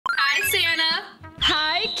Hi, Santa.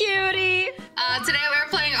 Hi, cutie. Today we're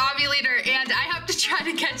playing Obby Leader, and I have to try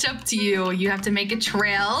to catch up to you. You have to make a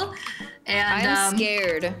trail, and I'm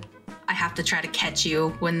scared. I have to try to catch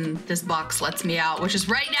you when this box lets me out, which is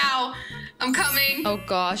right now. I'm coming. Oh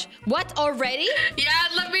gosh. What, already? Yeah,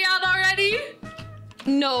 let me out already.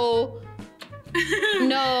 No.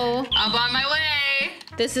 No. I'm on my way.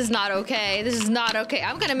 This is not okay. This is not okay.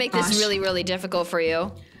 I'm gonna make this really, really difficult for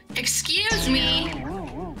you. Excuse me.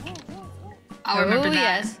 I'll remember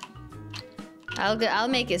that. Yes. I'll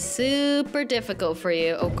make it super difficult for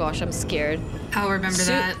you. Oh gosh, I'm scared. I'll remember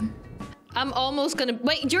that. I'm almost gonna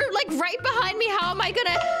wait. You're like right behind me. How am I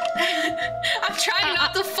gonna? I'm trying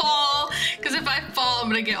not to fall, because if I fall, I'm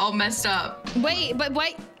gonna get all messed up. Wait, but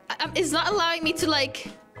wait. It's not allowing me to like.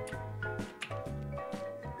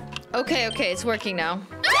 Okay, it's working now.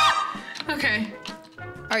 Okay.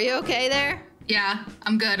 Are you okay there? Yeah,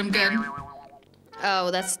 I'm good. I'm good.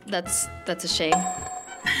 Oh, that's a shame.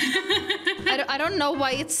 I don't know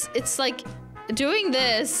why it's like doing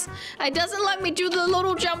this. It doesn't let me do the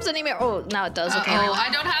little jumps anymore. Oh, now it does. Okay. Oh,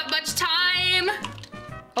 I don't have much time.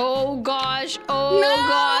 Oh gosh. Oh no.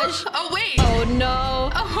 Gosh. Oh wait. Oh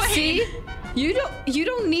no. Oh wait. See? You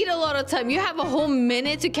don't need a lot of time. You have a whole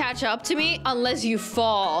minute to catch up to me unless you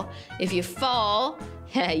fall. If you fall,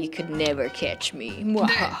 you could never catch me.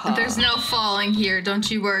 There's no falling here.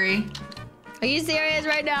 Don't you worry. Are you serious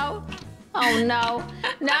right now? Oh no.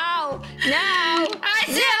 No.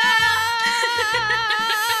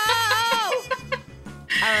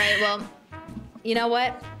 All right, well, you know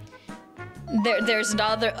what?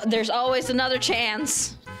 There's always another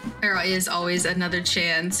chance. There is always another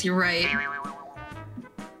chance. You're right.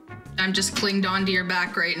 I'm just clinged onto your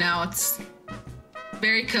back right now. It's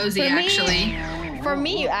very cozy, actually. For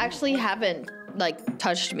me, you actually haven't like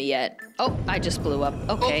touched me yet. Oh, I just blew up.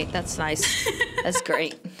 Okay, That's nice. That's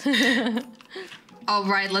great. All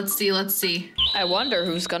right, let's see. I wonder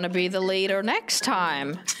who's gonna be the leader next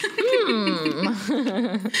time.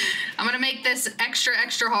 I'm gonna make this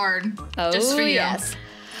extra hard. Oh, just for you. Yes.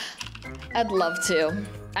 I'd love to.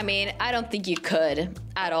 I mean, I don't think you could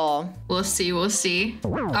at all. We'll see.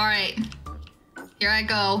 All right, here I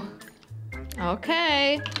go.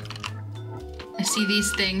 Okay. I see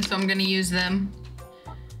these things, so I'm gonna use them.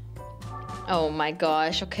 Oh my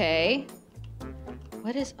gosh, okay.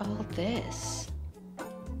 What is all this?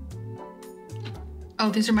 Oh,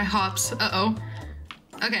 these are my hops. Uh-oh.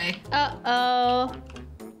 Okay. Uh-oh.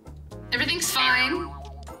 Everything's fine.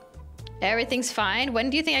 Everything's fine? When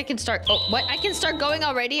do you think I can start? Oh, what? I can start going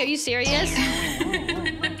already? Are you serious?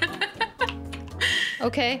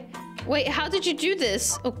 Okay. Wait, how did you do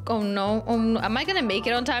this? Oh no. Am I gonna make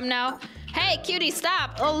it on time now? Hey, cutie,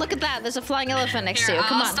 stop! Oh, look at that. There's a flying elephant next to you.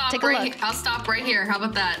 Come on, take a look. I'll stop right here. How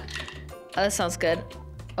about that? Oh, that sounds good.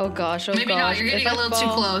 Oh gosh, oh gosh. Maybe not. You're getting a little too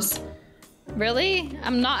close. Really?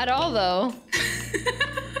 I'm not at all, though.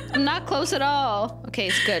 I'm not close at all. Okay,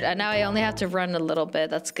 it's good. Now I only have to run a little bit.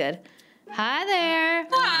 That's good. Hi there.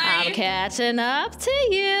 Hi. I'm catching up to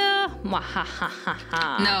you.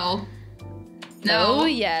 No. Oh,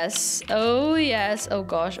 yes. Oh, yes. Oh,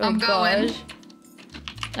 gosh. Oh, I'm gosh. going.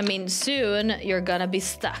 I mean, soon you're gonna be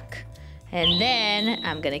stuck. And then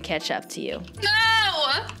I'm gonna catch up to you.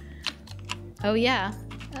 No! Oh, yeah.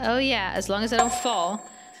 Oh, yeah. As long as I don't fall.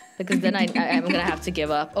 Because then I'm gonna have to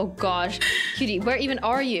give up. Oh, gosh. Cutie, where even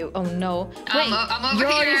are you? Oh, no. Wait. I'm over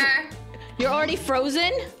here. You're already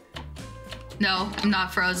frozen? No, I'm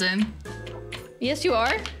not frozen. Yes, you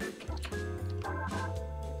are.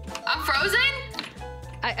 I'm frozen?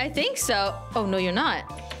 I think so. Oh, no, you're not.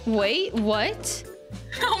 Wait, what?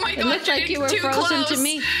 Oh my gosh, it looked like you were frozen to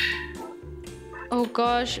me. Oh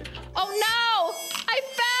gosh. Oh no! I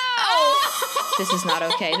fell! Oh. This is not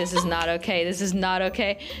okay. This is not okay. This is not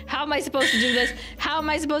okay. How am I supposed to do this? How am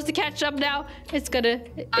I supposed to catch up now? I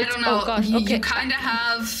don't know. Oh gosh. You Okay. kind of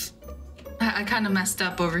have. I kind of messed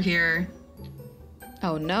up over here.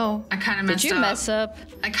 Oh no. I kind of messed up. Did you mess up?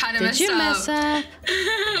 I kind of messed up. Did you mess up?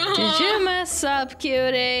 Did you mess up,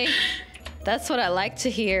 cutie? That's what I like to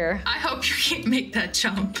hear. I hope you can't make that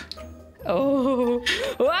jump. Oh. Yes!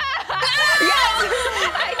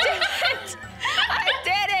 I did it! I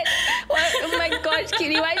did it! Oh my gosh,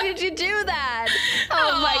 cutie, why did you do that?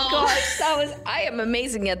 Oh my gosh, I am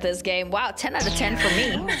amazing at this game. Wow, 10 out of 10 for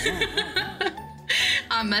me.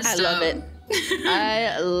 I messed up. I love it.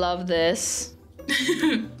 I love this.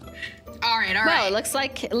 All right. Well, it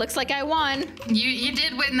looks like I won. You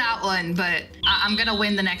did win that one, but I'm gonna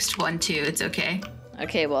win the next one too. It's okay.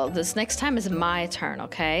 Okay, well, this next time is my turn,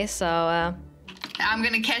 okay? So, I'm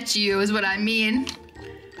gonna catch you is what I mean.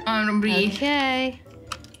 I'm gonna be... Okay.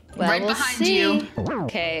 Well, right we'll behind see. you.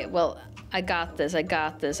 Okay, well, I got this. I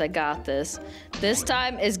got this. I got this. This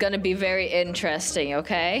time is gonna be very interesting,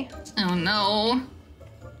 okay? Oh no.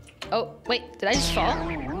 Oh, wait, did I just fall?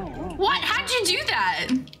 What? How'd you do that?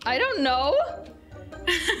 I don't know.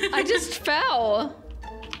 I just fell.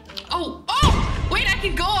 Oh, wait, I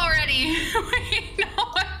can go already. Wait, no,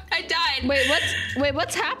 I died.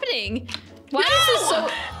 What's happening? Why is this so...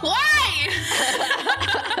 Why?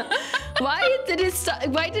 Why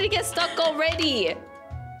did it get stuck already?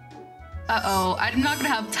 Uh-oh, I'm not gonna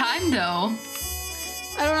have time though.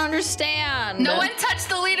 I don't understand. No one touched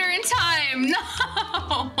the leader in time.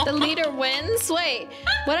 No. The leader wins? Wait,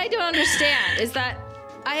 what I don't understand is that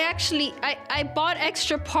I bought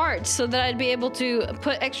extra parts so that I'd be able to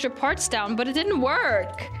put extra parts down, but it didn't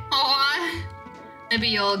work. Aw. Maybe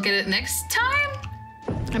you'll get it next time?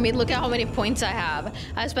 I mean, look at how many points I have.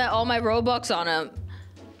 I spent all my Robux on them.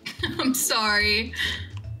 I'm sorry.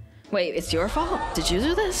 Wait, it's your fault? Did you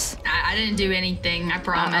do this? I didn't do anything, I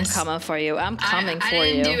promise. I'm coming for you. I'm coming for you. I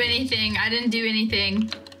didn't do anything. I didn't do anything.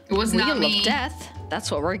 It was not me. Wheel of Death. That's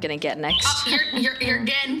what we're gonna get next. Oh, you're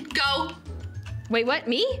again. Go. Wait, what?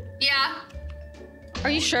 Me? Yeah. Are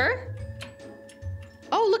you sure?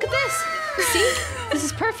 Oh, look at this. See? This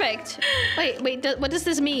is perfect. Wait, what does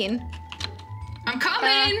this mean? I'm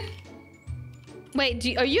coming.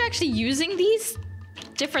 Wait, are you actually using these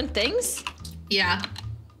different things? Yeah.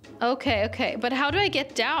 Okay. But how do I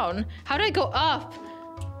get down? How do I go up?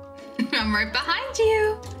 I'm right behind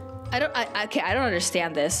you. I don't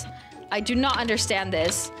understand this. I do not understand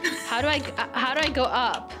this. How do I go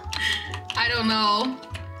up? I don't know.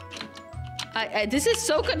 This is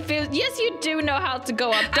so confused. Yes, you do know how to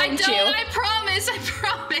go up, don't you? I promise.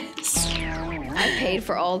 I paid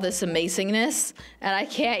for all this amazingness, and I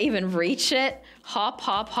can't even reach it. Hop.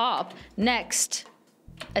 Next.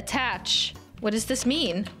 Attach. What does this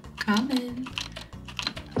mean? Coming.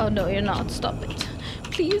 Oh, no, you're not. Stop it.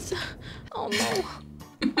 Please. Oh, no.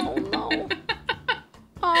 Oh, no.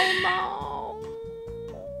 Oh,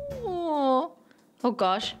 no. Oh,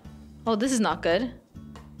 gosh. Oh, this is not good.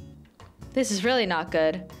 This is really not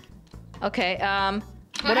good. Okay,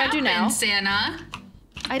 what do I do now? Santa?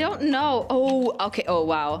 I don't know. Oh, okay. Oh,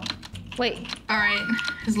 wow. Wait. All right.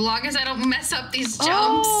 As long as I don't mess up these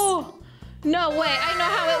jumps. Oh, no way. I know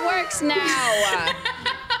how it works now.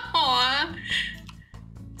 Aw.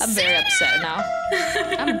 I'm very upset now.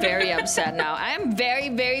 I'm very upset now. I am very,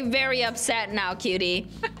 very, very upset now, cutie.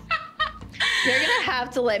 You're gonna have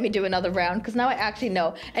to let me do another round because now I actually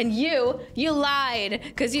know. And you lied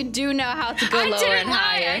because you do know how to go lower and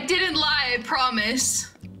higher. I didn't lie, I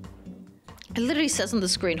promise. It literally says on the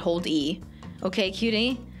screen, hold E. Okay,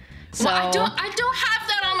 cutie? So well, I don't have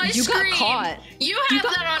that on my screen. You got caught. You have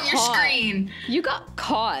that on your screen. You got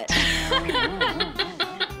caught.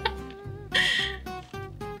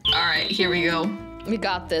 All right, here we go. We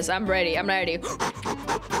got this. I'm ready. Except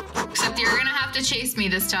you're gonna have to chase me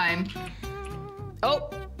this time. Oh.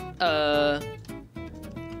 I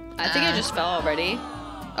think I just fell already.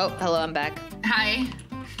 Oh, hello, I'm back. Hi.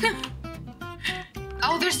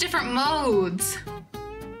 Oh, there's different modes.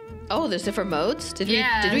 Oh, there's different modes? Did we?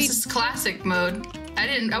 This is classic mode.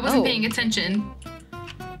 I wasn't paying attention.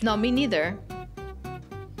 No, me neither.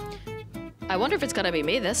 I wonder if it's gonna be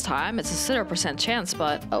me this time. It's a 0% chance,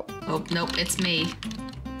 but oh. Oh, nope, it's me.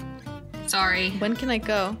 Sorry. When can I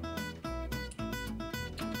go?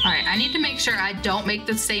 All right, I need to make sure I don't make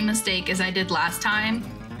the same mistake as I did last time.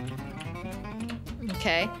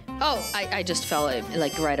 Okay. Oh, I just fell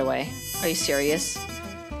like right away. Are you serious?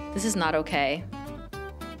 This is not okay.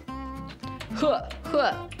 Okay,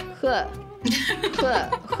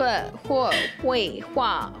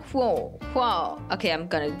 I'm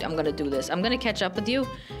gonna do this. I'm gonna catch up with you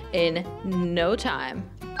in no time.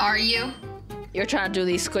 Are you? You're trying to do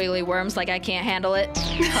these squiggly worms like I can't handle it?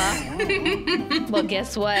 Huh? Well,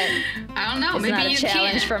 guess what? I don't know. It's Maybe not a you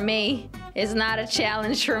challenge can. for me. It's not a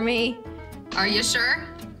challenge for me. Are you sure?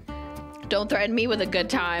 Don't threaten me with a good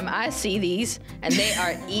time. I see these, and they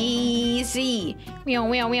are easy. Meow,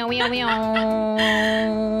 meow, meow, meow,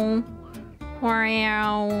 meow.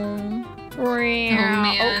 Meow. Oh,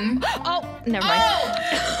 man. Oh, never mind. Oh!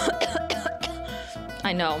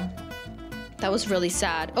 I know. That was really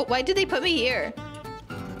sad. Oh, why did they put me here?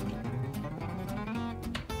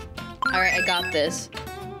 All right, I got this.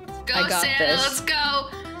 Go, I got Santa, this. let's go.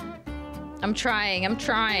 I'm trying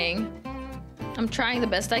the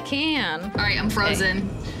best I can. All right, I'm frozen. Okay.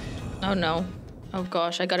 Oh no. Oh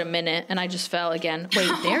gosh, I got a minute and I just fell again.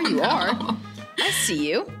 Wait, there you are. I see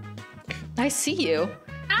you.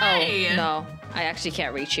 Hi. Oh no, I actually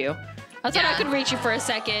can't reach you. I thought I could reach you for a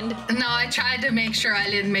second. No, I tried to make sure I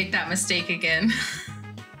didn't make that mistake again.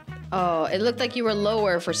 Oh, it looked like you were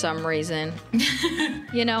lower for some reason.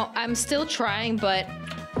 You know, I'm still trying, but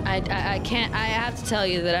I can't. I have to tell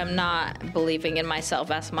you that I'm not believing in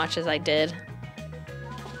myself as much as I did.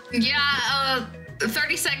 Yeah,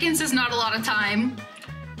 30 seconds is not a lot of time.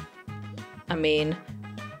 I mean,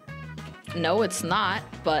 no, it's not.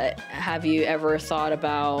 But have you ever thought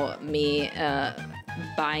about me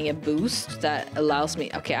buying a boost that allows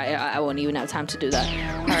me? Okay, I won't even have time to do that.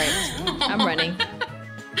 All right, I'm running.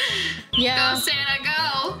 Yeah. Go, Santa,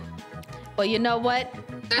 go. Well, you know what?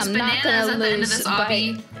 There's I'm not bananas gonna at the end of lose this by.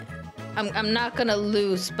 obby. I'm not gonna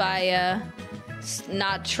lose by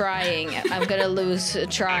not trying. I'm gonna lose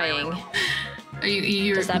trying.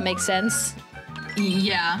 Does that make sense?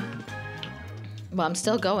 Yeah. Well, I'm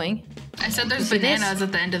still going. I said there's bananas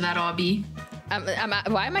at the end of that obby.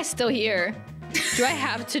 Why am I still here? Do I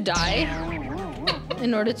have to die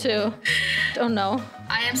in order to? Oh no.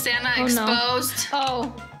 I am Santa Oh, exposed. No.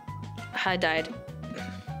 Oh, I died.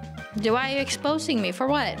 Why are you exposing me? For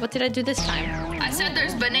what? What did I do this time? I said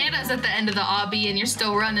there's bananas at the end of the obby and you're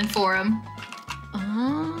still running for them.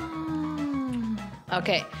 Oh.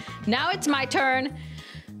 Okay, now it's my turn,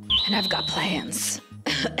 and I've got plans.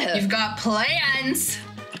 You've got plans?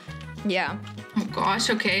 Yeah. Oh gosh,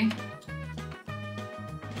 okay.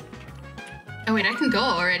 Oh wait, I can go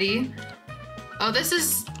already. Oh, this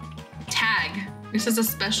is tag. This is a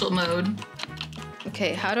special mode.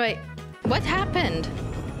 Okay, how do I... What happened?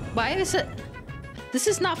 Why is it... This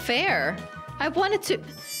is not fair. I wanted to...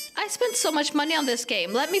 I spent so much money on this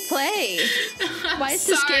game. Let me play. Why is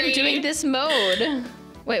this game doing this mode?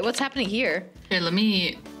 Wait, what's happening here? Here, let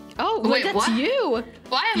me... Oh, wait, that's what? you.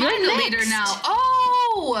 Why am You're I the leader next. now?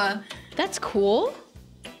 Oh! That's cool.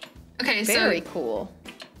 Okay, Very so... cool.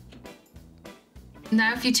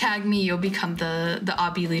 Now if you tag me, you'll become the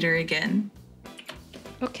obby leader again.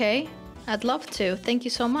 Okay, I'd love to. Thank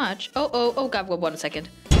you so much. Oh, God, 1 second.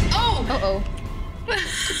 Oh! Oh.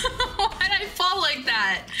 Why did I fall like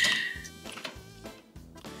that?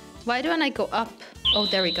 Why don't I go up? Oh,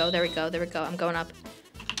 there we go. I'm going up.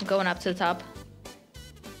 I'm going up to the top.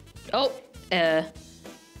 Oh, I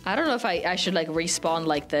don't know if I should like respawn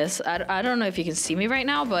like this. I don't know if you can see me right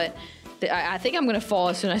now, but I think I'm gonna fall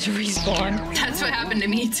as soon as I respawn. That's what happened to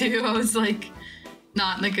me too. I was like,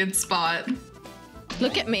 not in a good spot.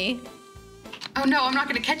 Look at me. Oh no, I'm not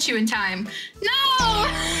gonna catch you in time. No!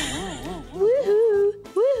 Woohoo!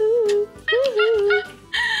 Woohoo! Woohoo!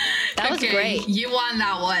 That was great. You won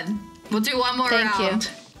that one. We'll do one more round.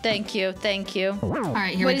 Thank you. All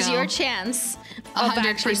right, here we go. What is your chance of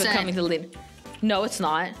actually 100%. becoming the lead? No, it's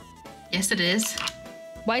not. Yes, it is.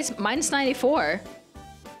 Why is mine's 94?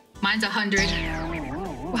 Mine's 100.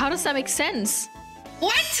 How does that make sense?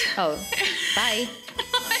 What? Oh, bye.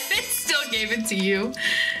 It still gave it to you.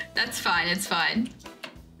 That's fine. It's fine.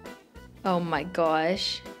 Oh my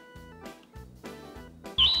gosh.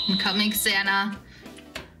 I'm coming, Santa.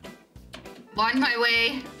 On my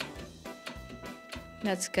way.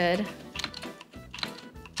 That's good.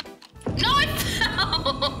 No, I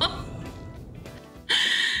fell.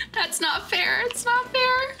 That's not fair. It's not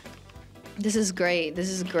fair. This is great. This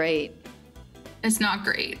is great. It's not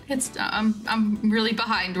great. It's I'm really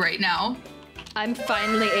behind right now. I'm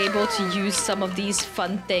finally able to use some of these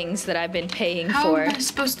fun things that I've been paying How for. am I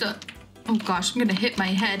supposed to? Oh gosh, I'm gonna hit my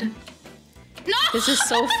head. No! This is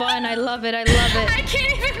so fun. I love it. I love it. I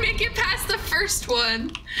can't even make it past the first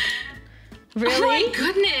one. Really? Oh my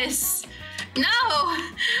goodness. No,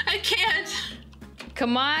 I can't.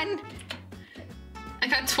 Come on. I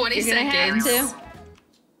got 20 You're gonna seconds. have to.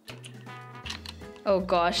 Oh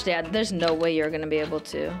gosh, Dad, there's no way you're gonna be able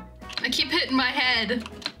to. I keep hitting my head.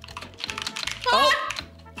 Oh!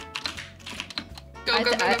 Go. I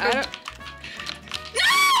don't, No!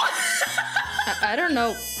 I don't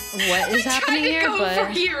know what is happening here, I tried to go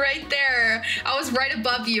but... for you right there. I was right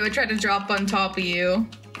above you. I tried to drop on top of you.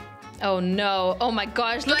 Oh no. Oh my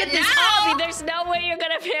gosh, look But at this now- Obby. There's no way you're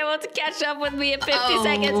gonna be able to catch up with me in 50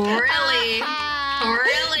 seconds. Really?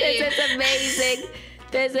 Really? This is amazing.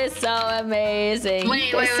 This is so amazing.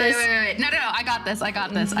 Wait. No. I got this.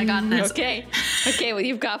 Okay, well,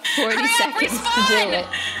 you've got 40 Hurry up, seconds to respawn! do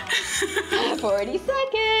it. 40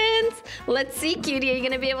 seconds. Let's see, cutie. Are you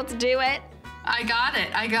going to be able to do it? I got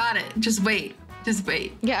it. Just wait.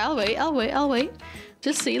 Yeah, I'll wait.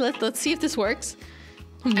 Just see. Let's see if this works.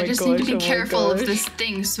 Oh my I just gosh, need to be oh my careful of gosh. this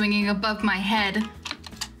thing swinging above my head.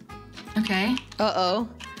 Okay. Uh-oh.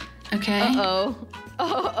 Okay. Uh-oh.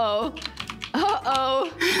 Uh-oh.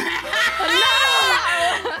 Uh-oh.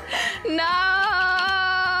 No! No!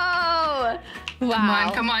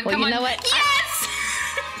 Wow. Come on. You know what? Yes!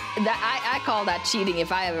 I call that cheating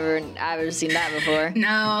if I ever seen that before.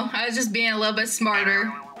 No, I was just being a little bit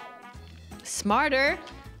smarter. Smarter?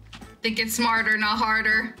 Think it's smarter, not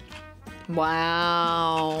harder.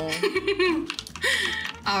 Wow.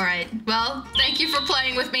 All right. Well, thank you for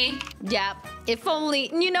playing with me. Yeah. If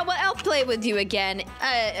only, you know what? I'll play with you again,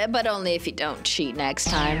 but only if you don't cheat next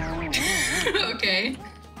time. Okay.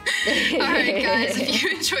 All right, guys. If you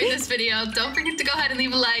enjoyed this video, don't forget to go ahead and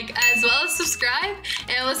leave a like as well as subscribe.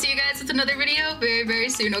 And we'll see you guys with another video very, very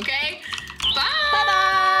soon. Okay? Bye.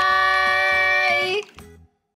 Bye-bye.